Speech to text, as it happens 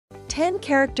10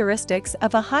 characteristics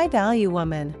of a high-value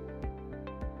woman.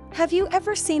 Have you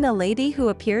ever seen a lady who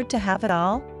appeared to have it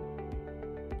all?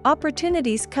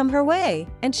 Opportunities come her way,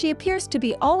 and she appears to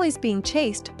be always being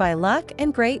chased by luck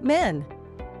and great men.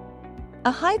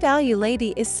 A high-value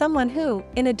lady is someone who,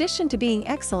 in addition to being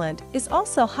excellent, is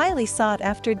also highly sought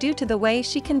after due to the way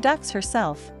she conducts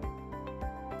herself.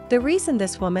 The reason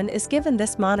this woman is given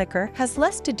this moniker has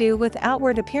less to do with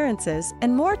outward appearances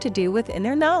and more to do with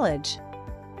inner knowledge.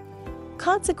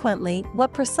 Consequently,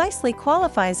 what precisely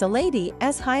qualifies a lady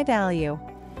as high value?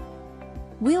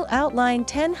 We'll outline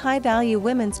 10 high-value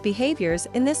women's behaviors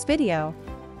in this video.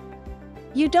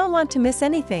 You don't want to miss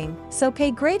anything, so pay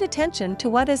great attention to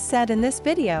what is said in this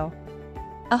video.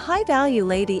 A high-value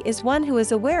lady is one who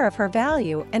is aware of her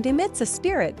value and emits a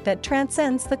spirit that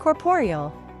transcends the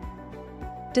corporeal.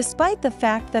 Despite the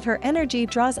fact that her energy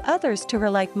draws others to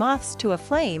her like moths to a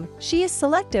flame, she is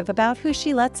selective about who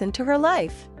she lets into her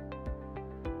life.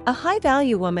 A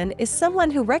high-value woman is someone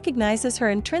who recognizes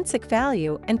her intrinsic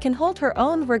value and can hold her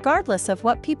own regardless of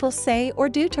what people say or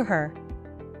do to her.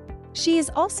 She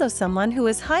is also someone who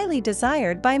is highly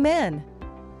desired by men.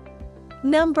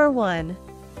 Number 1.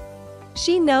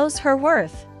 She knows her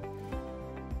worth.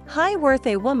 High worth.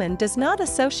 A woman does not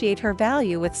associate her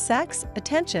value with sex,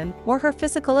 attention, or her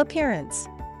physical appearance.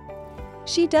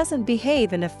 She doesn't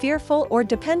behave in a fearful or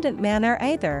dependent manner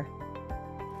either.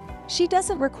 She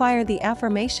doesn't require the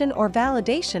affirmation or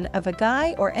validation of a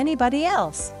guy or anybody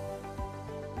else.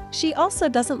 She also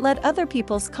doesn't let other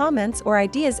people's comments or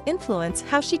ideas influence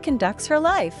how she conducts her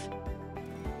life.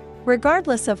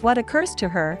 Regardless of what occurs to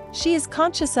her, she is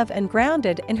conscious of and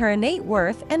grounded in her innate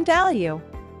worth and value.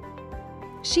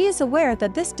 She is aware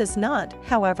that this does not,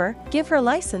 however, give her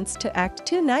license to act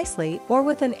too nicely or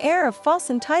with an air of false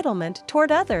entitlement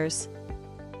toward others.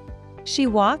 She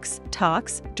walks,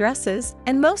 talks, dresses,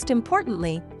 and most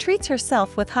importantly, treats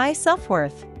herself with high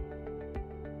self-worth.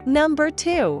 Number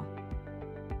 2.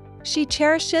 She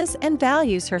cherishes and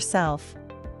values herself.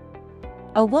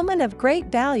 A woman of great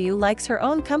value likes her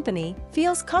own company,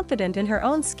 feels confident in her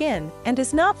own skin, and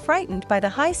is not frightened by the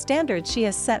high standards she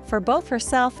has set for both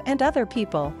herself and other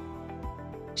people.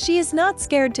 She is not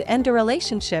scared to end a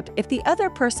relationship if the other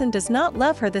person does not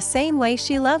love her the same way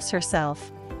she loves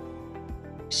herself.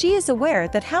 She is aware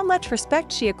that how much respect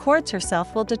she accords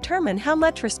herself will determine how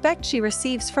much respect she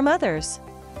receives from others.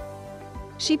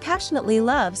 She passionately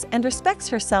loves and respects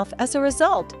herself as a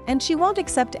result, and she won't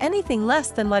accept anything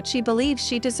less than what she believes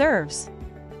she deserves.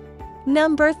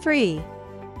 Number 3.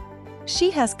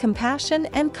 She has compassion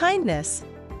and kindness.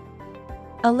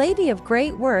 A lady of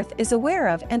great worth is aware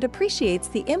of and appreciates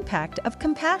the impact of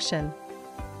compassion.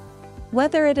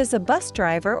 Whether it is a bus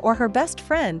driver or her best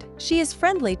friend, she is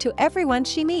friendly to everyone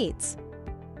she meets.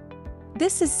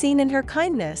 This is seen in her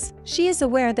kindness. She is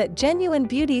aware that genuine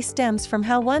beauty stems from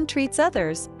how one treats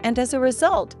others, and as a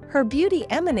result, her beauty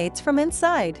emanates from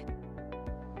inside.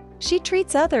 She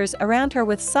treats others around her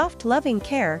with soft, loving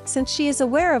care since she is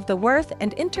aware of the worth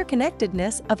and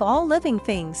interconnectedness of all living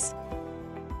things.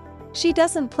 She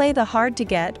doesn't play the hard to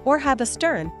get or have a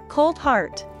stern, cold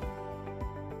heart.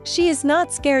 She is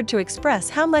not scared to express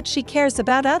how much she cares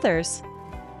about others.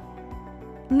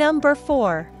 Number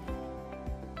 4.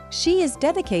 She is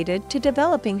dedicated to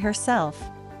developing herself.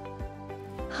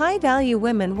 High-value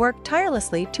women work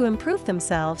tirelessly to improve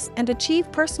themselves and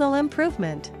achieve personal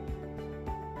improvement.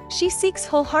 She seeks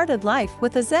wholehearted life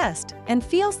with a zest and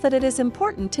feels that it is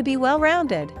important to be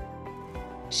well-rounded.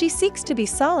 She seeks to be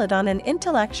solid on an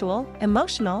intellectual,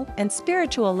 emotional, and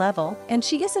spiritual level, and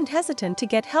she isn't hesitant to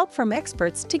get help from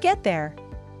experts to get there.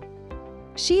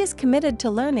 She is committed to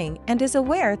learning and is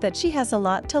aware that she has a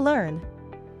lot to learn.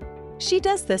 She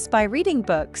does this by reading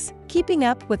books, keeping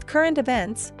up with current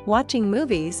events, watching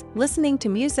movies, listening to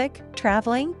music,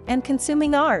 traveling, and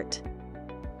consuming art.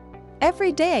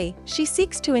 Every day, she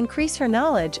seeks to increase her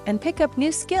knowledge and pick up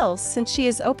new skills since she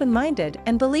is open-minded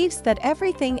and believes that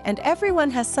everything and everyone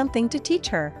has something to teach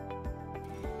her.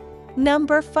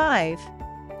 Number 5.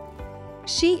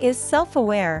 She is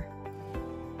self-aware.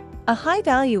 A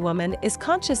high-value woman is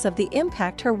conscious of the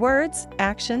impact her words,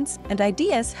 actions, and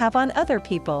ideas have on other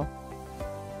people.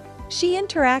 She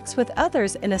interacts with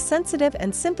others in a sensitive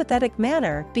and sympathetic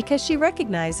manner because she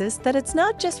recognizes that it's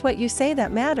not just what you say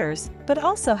that matters, but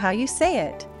also how you say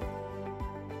it.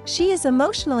 She is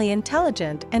emotionally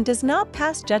intelligent and does not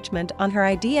pass judgment on her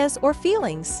ideas or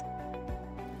feelings.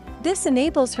 This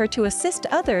enables her to assist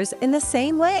others in the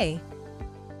same way.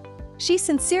 She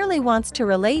sincerely wants to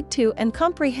relate to and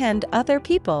comprehend other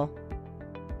people.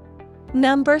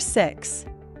 Number 6.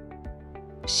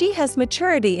 She has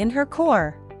maturity in her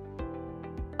core.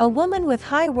 A woman with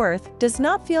high worth does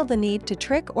not feel the need to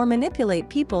trick or manipulate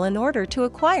people in order to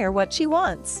acquire what she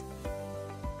wants.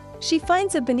 She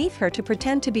finds it beneath her to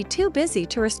pretend to be too busy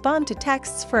to respond to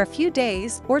texts for a few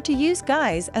days or to use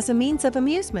guys as a means of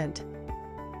amusement.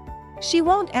 She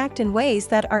won't act in ways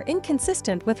that are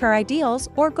inconsistent with her ideals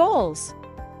or goals.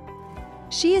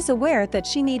 She is aware that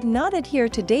she need not adhere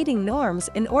to dating norms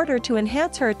in order to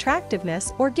enhance her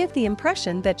attractiveness or give the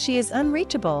impression that she is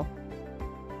unreachable.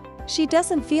 She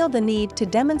doesn't feel the need to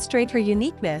demonstrate her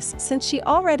uniqueness since she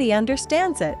already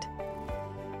understands it.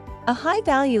 A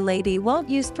high-value lady won't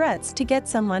use threats to get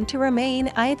someone to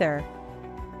remain either.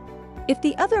 If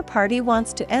the other party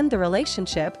wants to end the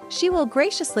relationship, she will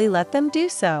graciously let them do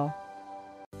so.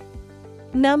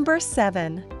 Number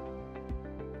 7.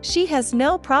 She has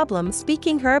no problem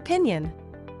speaking her opinion.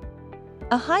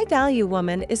 A high-value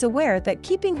woman is aware that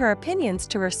keeping her opinions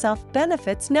to herself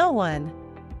benefits no one.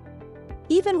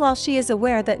 Even while she is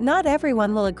aware that not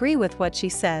everyone will agree with what she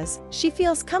says, she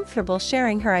feels comfortable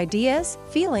sharing her ideas,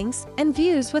 feelings, and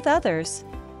views with others.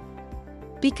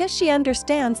 Because she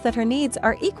understands that her needs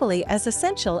are equally as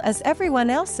essential as everyone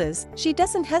else's, she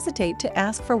doesn't hesitate to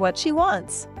ask for what she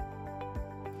wants.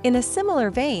 In a similar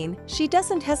vein, she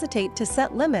doesn't hesitate to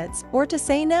set limits or to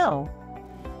say no.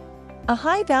 A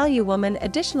high-value woman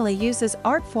additionally uses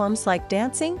art forms like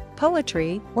dancing,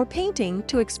 poetry, or painting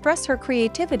to express her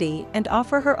creativity and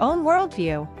offer her own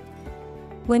worldview.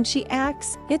 When she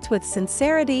acts, it's with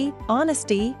sincerity,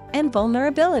 honesty, and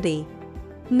vulnerability.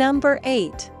 Number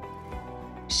 8.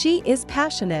 She is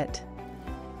passionate.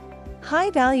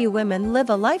 High-value women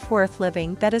live a life worth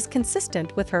living that is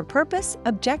consistent with her purpose,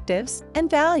 objectives, and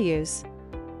values.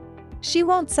 She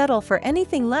won't settle for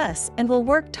anything less and will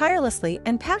work tirelessly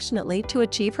and passionately to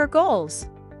achieve her goals.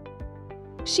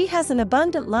 She has an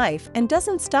abundant life and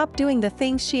doesn't stop doing the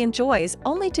things she enjoys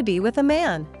only to be with a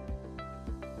man.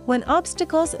 When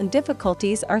obstacles and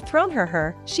difficulties are thrown at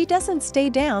her, she doesn't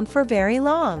stay down for very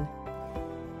long.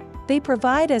 They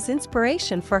provide as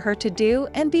inspiration for her to do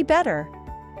and be better.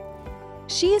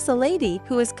 She is a lady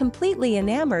who is completely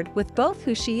enamored with both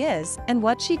who she is and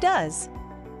what she does.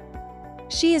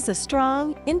 She is a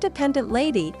strong, independent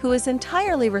lady who is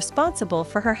entirely responsible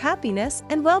for her happiness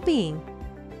and well-being.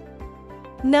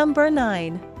 Number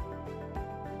 9.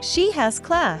 She has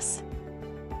class.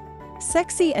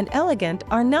 Sexy and elegant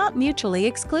are not mutually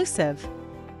exclusive.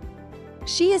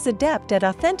 She is adept at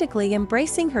authentically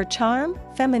embracing her charm,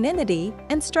 femininity,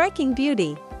 and striking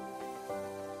beauty.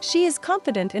 She is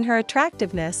confident in her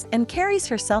attractiveness and carries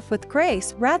herself with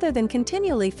grace rather than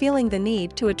continually feeling the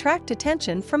need to attract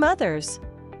attention from others.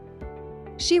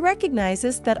 She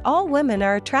recognizes that all women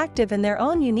are attractive in their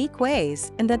own unique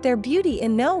ways and that their beauty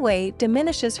in no way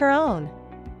diminishes her own.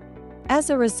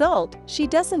 As a result, she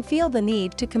doesn't feel the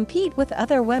need to compete with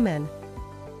other women.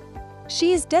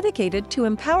 She is dedicated to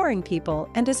empowering people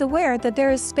and is aware that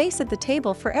there is space at the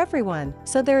table for everyone,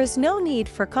 so there is no need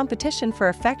for competition for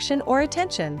affection or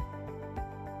attention.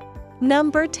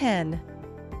 Number 10.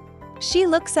 She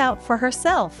looks out for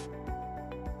herself.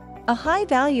 A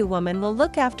high-value woman will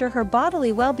look after her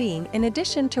bodily well-being in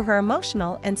addition to her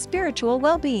emotional and spiritual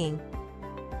well-being.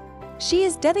 She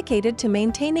is dedicated to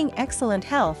maintaining excellent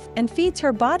health and feeds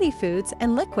her body foods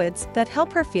and liquids that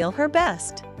help her feel her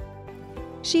best.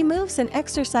 She moves and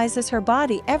exercises her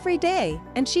body every day,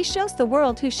 and she shows the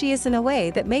world who she is in a way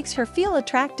that makes her feel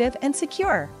attractive and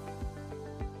secure.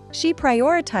 She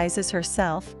prioritizes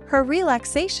herself, her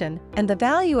relaxation, and the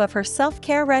value of her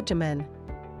self-care regimen.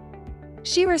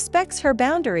 She respects her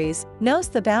boundaries, knows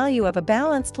the value of a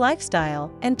balanced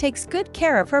lifestyle, and takes good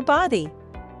care of her body.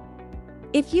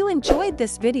 If you enjoyed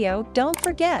this video, don't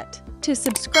forget to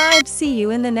subscribe. See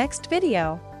you in the next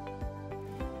video.